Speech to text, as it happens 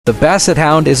The Basset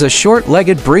Hound is a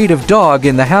short-legged breed of dog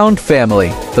in the hound family.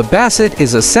 The Basset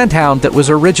is a scent hound that was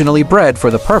originally bred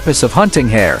for the purpose of hunting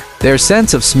hare. Their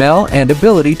sense of smell and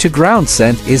ability to ground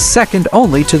scent is second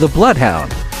only to the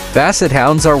Bloodhound. Basset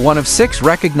Hounds are one of 6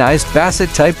 recognized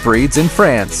Basset-type breeds in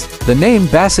France. The name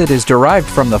Basset is derived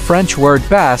from the French word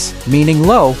basse, meaning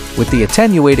low, with the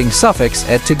attenuating suffix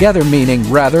et together meaning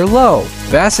rather low.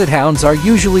 Basset Hounds are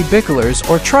usually bicolors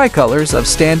or tricolors of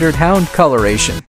standard hound coloration.